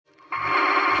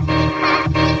Hey,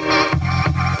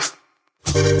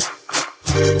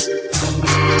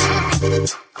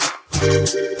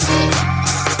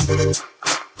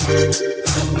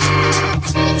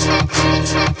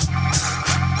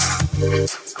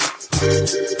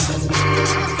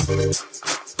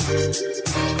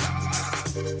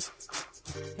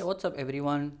 what's up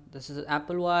everyone, this is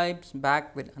AppleVibes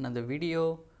back with another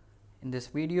video. In this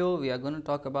video we are going to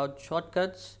talk about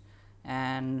shortcuts,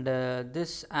 and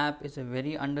this app is a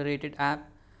very underrated app.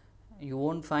 You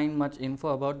won't find much info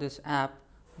about this app,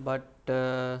 but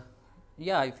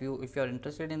yeah, if you're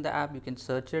interested in the app, you can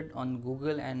search it on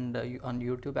Google and on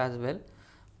YouTube as well.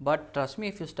 But trust me,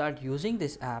 if you start using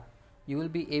this app, you will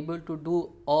be able to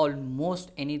do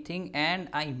almost anything, and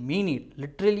I mean it,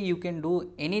 literally you can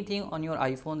do anything on your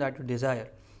iPhone that you desire.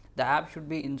 The app should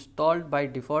be installed by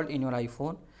default in your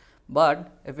iPhone, but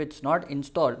if it's not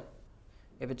installed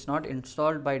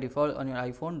by default on your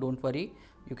iPhone, don't worry,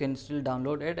 you can still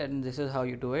download it, and this is how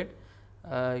you do it.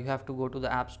 You have to go to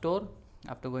the App Store.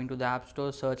 After going to the App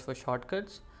Store, search for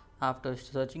shortcuts. After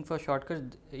searching for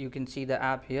shortcuts, you can see the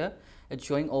app here. It's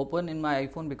showing open in my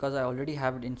iPhone because I already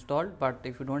have it installed, but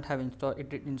if you don't have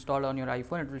it installed on your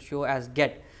iPhone, it will show as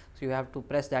get. So you have to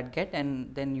press that get,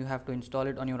 and then you have to install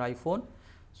it on your iPhone.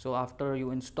 So after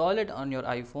you install it on your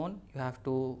iPhone, you have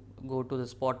to go to the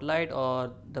Spotlight,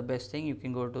 or the best thing, you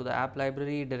can go to the app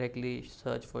library, directly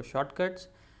search for shortcuts,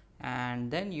 and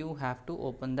then you have to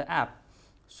open the app.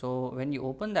 So when you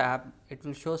open the app, it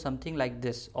will show something like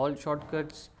this: all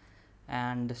shortcuts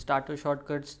and starter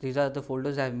shortcuts. These are the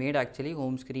folders I have made actually: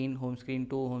 home screen, home screen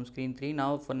 2, home screen 3.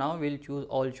 Now for now we'll choose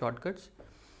all shortcuts.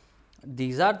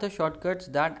 These are the shortcuts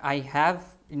that I have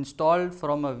installed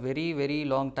from a very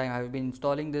long time. I have been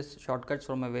installing this shortcuts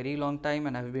from a very long time,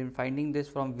 and I have been finding this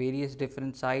from various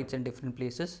different sites and different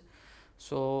places.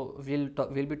 So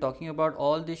we'll be talking about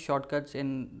all these shortcuts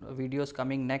in videos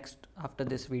coming next after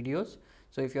this videos.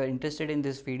 So if you are interested in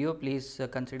this video, please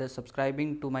consider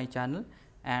subscribing to my channel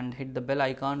and hit the bell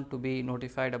icon to be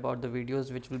notified about the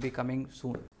videos which will be coming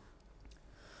soon.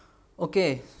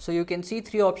 Okay, so you can see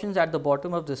three options at the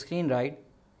bottom of the screen, right?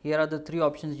 Here are the three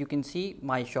options you can see: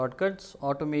 my shortcuts,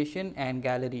 automation, and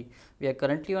gallery. We are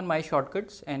currently on my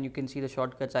shortcuts, and you can see the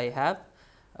shortcuts I have.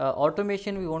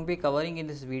 Automation we won't be covering in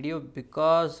this video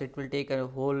because it will take a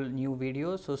whole new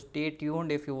video, so stay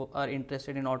tuned if you are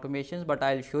interested in automations, but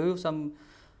I'll show you some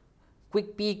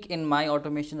quick peek in my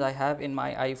automations I have in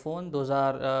my iPhone. Those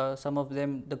are some of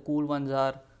them. The cool ones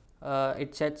are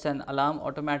it sets an alarm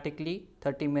automatically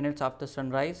 30 minutes after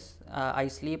sunrise. I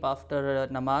sleep after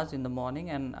namaz in the morning,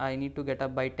 and I need to get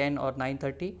up by 10 or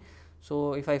 9:30.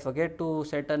 So if I forget to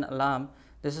set an alarm,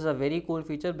 this is a very cool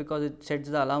feature because it sets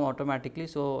the alarm automatically,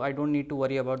 so I don't need to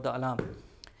worry about the alarm.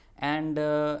 And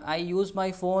I use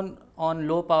my phone on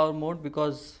low power mode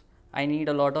because I need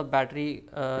a lot of battery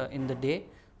in the day.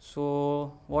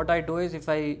 So what I do is, if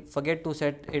I forget to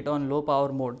set it on low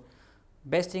power mode,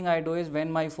 best thing I do is,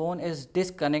 when my phone is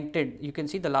disconnected, you can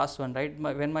see the last one, right?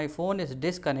 When my phone is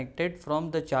disconnected from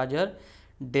the charger,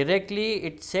 directly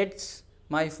it sets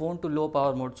my phone to low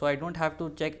power mode, so I don't have to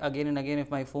check again and again if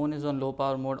my phone is on low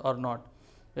power mode or not.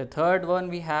 The third one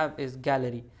we have is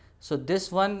gallery. So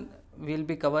this one we'll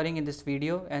be covering in this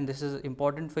video, and this is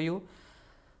important for you.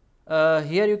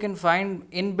 Here you can find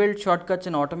inbuilt shortcuts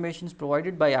and automations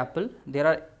provided by Apple. There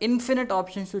are infinite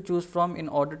options to choose from in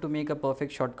order to make a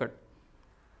perfect shortcut.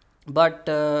 But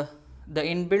the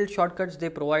inbuilt shortcuts they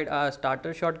provide are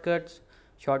starter shortcuts,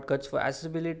 shortcuts for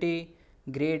accessibility,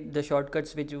 the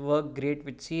shortcuts which work great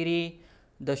with Siri,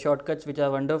 the shortcuts which are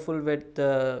wonderful with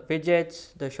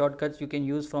widgets, the shortcuts you can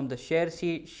use from the share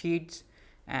sheets,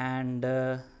 and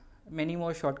many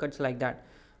more shortcuts like that.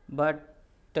 But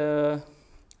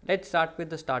let's start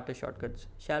with the starter shortcuts,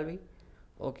 shall we?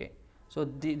 Okay, so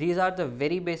these are the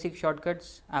very basic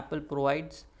shortcuts Apple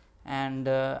provides, and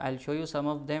I'll show you some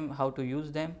of them, how to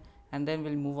use them, and then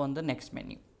we'll move on the next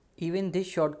menu. Even these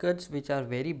shortcuts, which are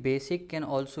very basic, can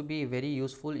also be very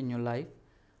useful in your life.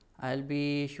 I'll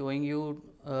be showing you,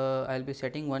 I'll be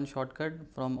setting one shortcut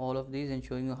from all of these and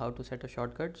showing you how to set a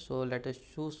shortcut. So let us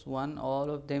choose one. All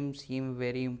of them seem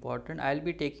very important. I'll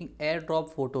be taking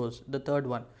airdrop photos, the third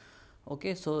one.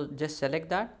 Okay, so just select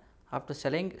that. After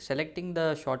selecting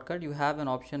the shortcut, you have an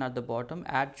option at the bottom,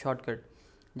 add shortcut.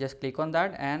 Just click on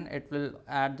that, and it will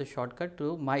add the shortcut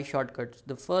to my shortcuts,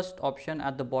 the first option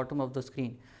at the bottom of the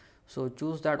screen. So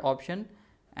choose that option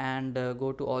and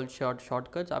go to all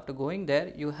shortcuts. After going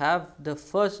there, you have the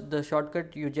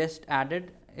shortcut you just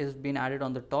added is been added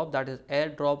on the top, that is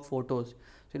airdrop photos.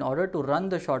 So in order to run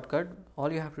the shortcut,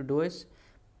 all you have to do is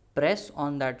press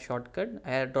on that shortcut,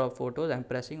 airdrop photos. I'm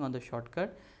pressing on the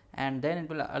shortcut, and then it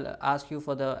will ask you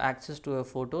for the access to your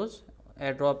photos.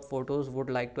 AirDrop photos would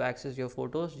like to access your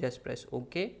photos, just press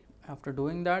OK. After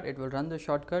doing that, it will run the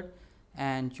shortcut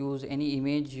and choose any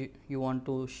image you want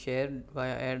to share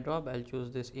via AirDrop. I'll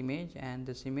choose this image and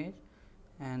this image,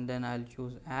 and then I'll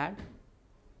choose add.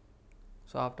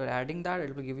 So after adding that,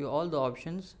 it will give you all the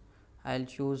options. I'll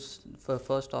choose for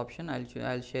first option.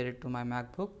 I'll share it to my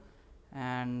MacBook,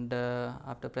 and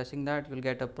after pressing that, you will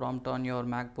get a prompt on your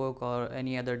MacBook or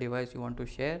any other device you want to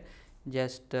share.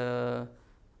 Just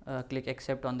click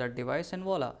accept on that device, and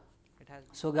voila, it has.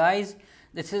 So guys,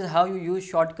 this is how you use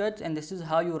shortcuts, and this is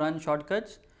how you run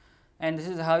shortcuts, and this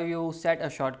is how you set a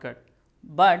shortcut.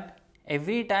 But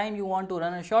every time you want to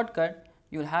run a shortcut,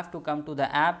 you'll have to come to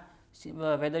the app.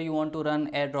 Whether you want to run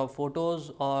AirDrop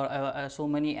photos or so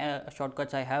many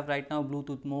shortcuts I have right now,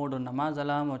 Bluetooth mode or namaz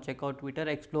alarm or check out Twitter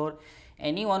explore,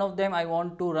 any one of them I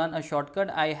want to run a shortcut,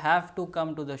 I have to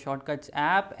come to the shortcuts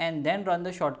app and then run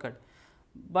the shortcut.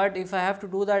 But if I have to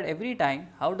do that every time,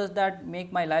 how does that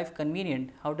make my life convenient?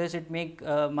 How does it make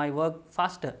my work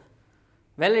faster?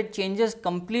 Well, it changes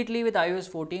completely with iOS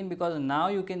 14, because now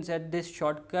you can set these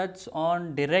shortcuts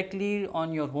on directly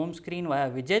on your home screen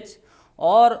via widgets,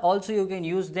 or also you can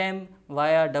use them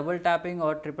via double tapping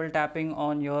or triple tapping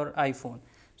on your iPhone.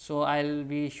 So I'll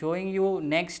be showing you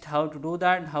next how to do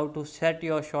that, how to set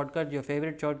your shortcuts, your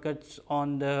favorite shortcuts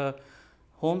on the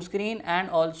home screen and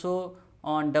also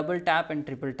on double tap and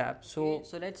triple tap. So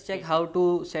let's check how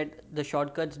to set the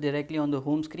shortcuts directly on the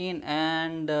home screen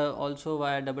and also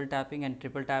via double tapping and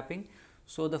triple tapping.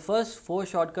 So the first 4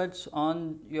 shortcuts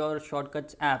on your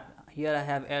shortcuts app. Here I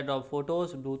have AirDrop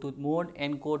photos, Bluetooth mode,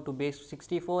 encode to base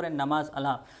 64 and namaz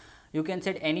alarm. You can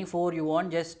set any 4 you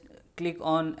want. Just click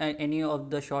on any of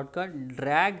the shortcut,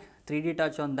 drag 3D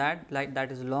touch on that, like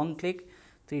that is long click,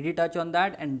 3D touch on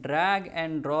that and drag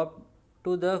and drop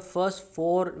to the first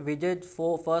 4 widgets,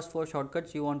 first 4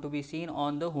 shortcuts you want to be seen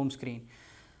on the home screen.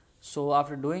 So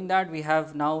after doing that, we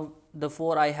have now the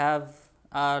 4 I have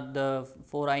are the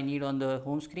 4 I need on the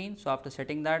home screen. So after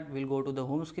setting that, we'll go to the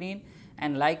home screen,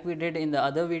 and like we did in the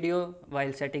other video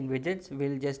while setting widgets,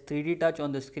 we'll just 3D touch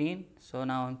on the screen. So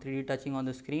now I'm 3D touching on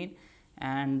the screen,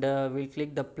 and we'll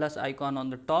click the plus icon on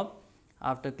the top.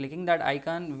 After clicking that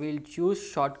icon, we'll choose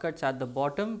shortcuts at the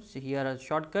bottom. So here are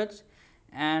shortcuts,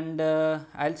 and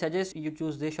I'll suggest you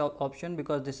choose this option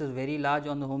because this is very large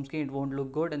on the home screen, it won't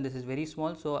look good, and this is very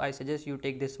small, so I suggest you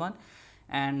take this one.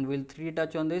 And we'll 3D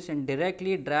touch on this and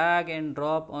directly drag and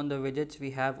drop on the widgets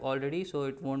we have already, so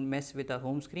it won't mess with our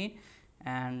home screen,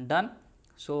 and done.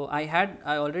 So I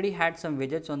already had some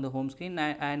widgets on the home screen,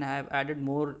 and I have added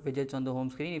more widgets on the home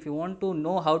screen. If you want to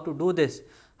know how to do this,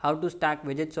 how to stack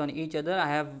widgets on each other, I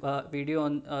have a video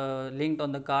on linked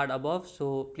on the card above,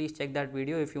 so please check that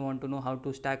video if you want to know how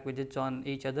to stack widgets on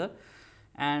each other.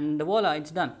 And voila,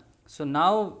 it's done. So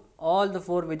now all the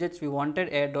 4 widgets we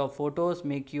wanted, AirDrop photos,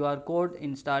 make QR code,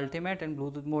 Insta Ultimate and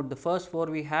Bluetooth mode, the first 4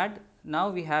 we had, now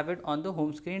we have it on the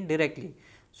home screen directly.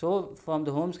 So from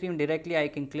the home screen directly I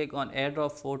can click on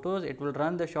AirDrop photos, it will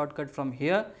run the shortcut from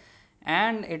here,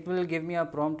 and it will give me a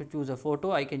prompt to choose a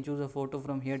photo. I can choose a photo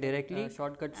from here directly.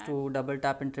 Shortcuts to double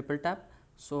tap and triple tap.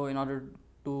 So in order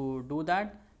to do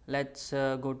that, let's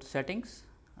go to settings.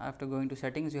 After going to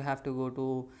settings, you have to go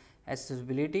to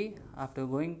accessibility. After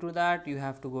going to that, you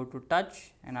have to go to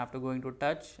touch, and after going to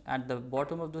touch, at the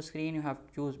bottom of the screen you have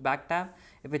to choose back tap.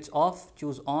 If it's off,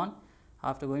 choose on.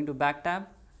 After going to back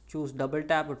tap, choose double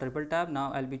tap or triple tap.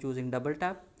 Now I'll be choosing double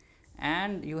tap.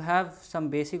 And you have some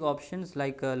basic options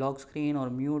like lock screen or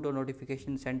mute or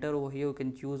notification center. Over here you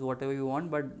can choose whatever you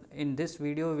want, but in this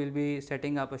video we'll be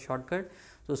setting up a shortcut.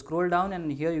 So scroll down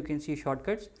and here you can see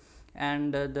shortcuts,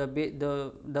 and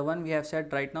the one we have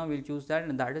set right now, we'll choose that,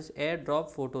 and that is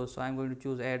AirDrop photos. So I'm going to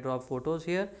choose AirDrop photos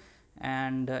here,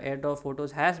 and AirDrop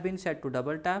photos has been set to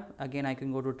double tap. Again I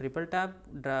can go to triple tap,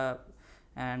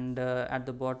 and at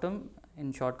the bottom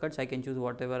in shortcuts I can choose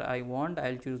whatever I want.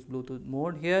 I'll choose Bluetooth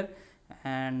mode here,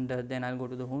 and then I'll go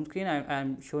to the home screen.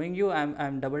 I'm showing you,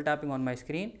 I'm double tapping on my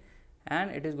screen,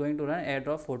 and it is going to run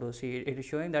AirDrop photos. See, it is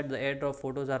showing that the AirDrop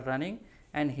photos are running,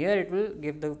 and here it will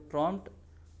give the prompt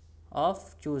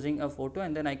of choosing a photo,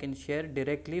 and then I can share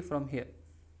directly from here.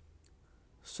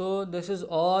 So this is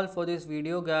all for this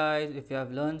video, guys. If you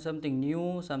have learned something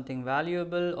new, something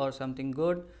valuable or something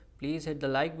good, please hit the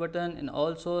like button, and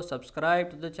also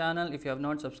subscribe to the channel if you have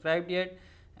not subscribed yet,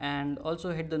 and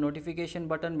also hit the notification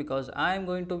button, because I am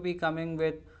going to be coming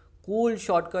with cool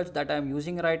shortcuts that I am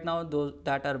using right now, those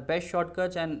that are best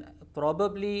shortcuts, and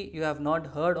probably you have not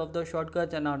heard of the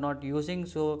shortcuts and are not using.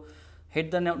 So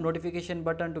hit the notification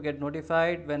button to get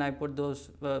notified when I put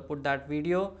that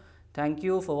video. Thank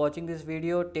you for watching this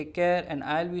video. Take care, and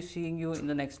I'll be seeing you in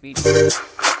the next video.